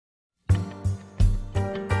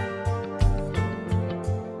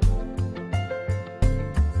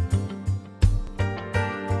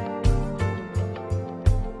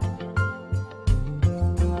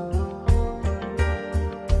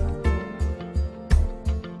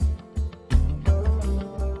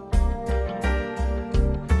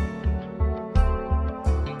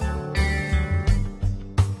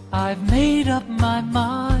up my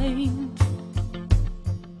mind.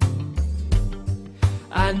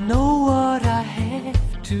 I know what I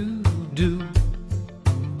have to do.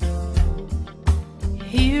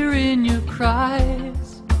 Hearing your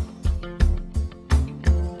cries,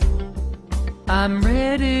 I'm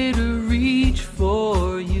ready to reach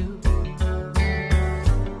for you.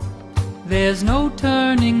 There's no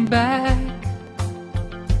turning back.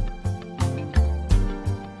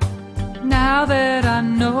 Now that I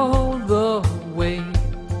know the way,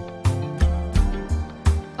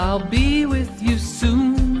 I'll be with you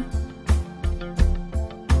soon.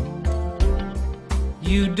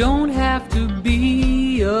 You don't have to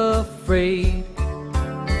be afraid.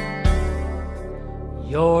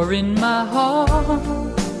 You're in my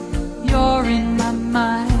heart, you're in my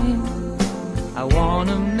mind. I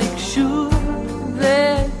wanna make sure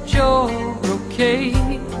that you're okay.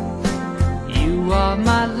 You are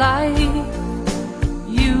my life,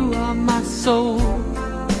 you are my soul.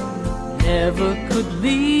 Never could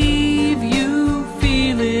leave you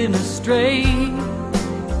feeling astray.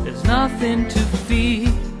 There's nothing to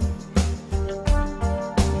fear.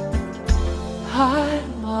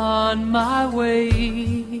 I'm on my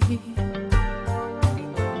way.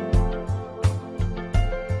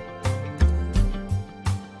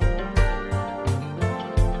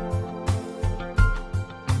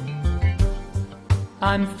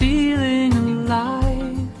 I'm feeling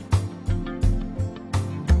alive.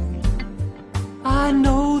 I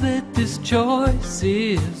know that this choice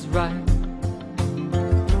is right.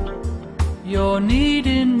 You're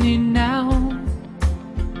needing me now.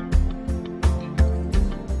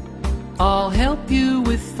 I'll help you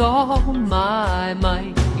with all my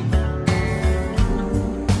might.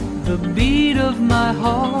 The beat of my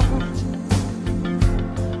heart,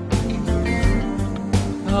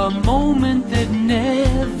 a moment that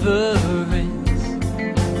never ends.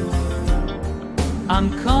 I'm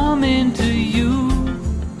coming to you.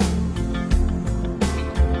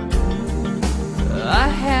 I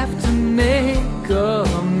have to make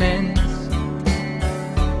amends.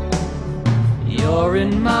 You're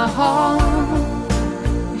in my heart,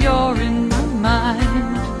 you're in my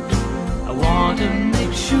mind. I want to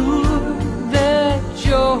make sure that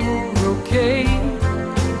you're okay.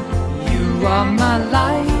 You are my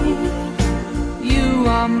life, you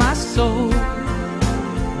are my soul.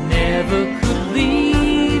 Never could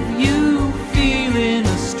leave you feeling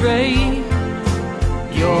astray.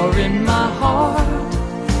 You're in my heart,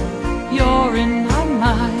 you're in my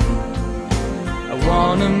mind. I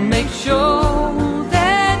wanna make sure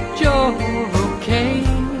that you're okay.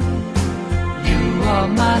 You are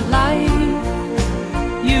my life,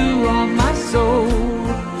 you are my soul.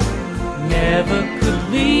 Never could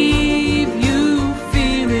leave you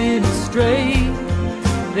feeling astray.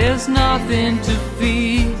 There's nothing to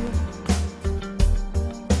fear.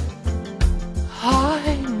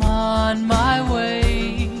 I'm on my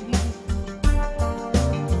way.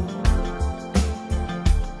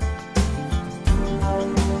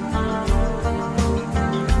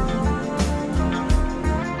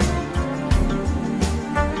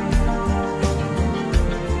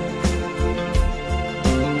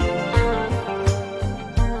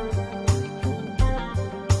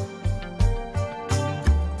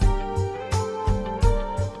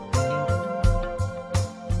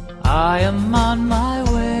 I am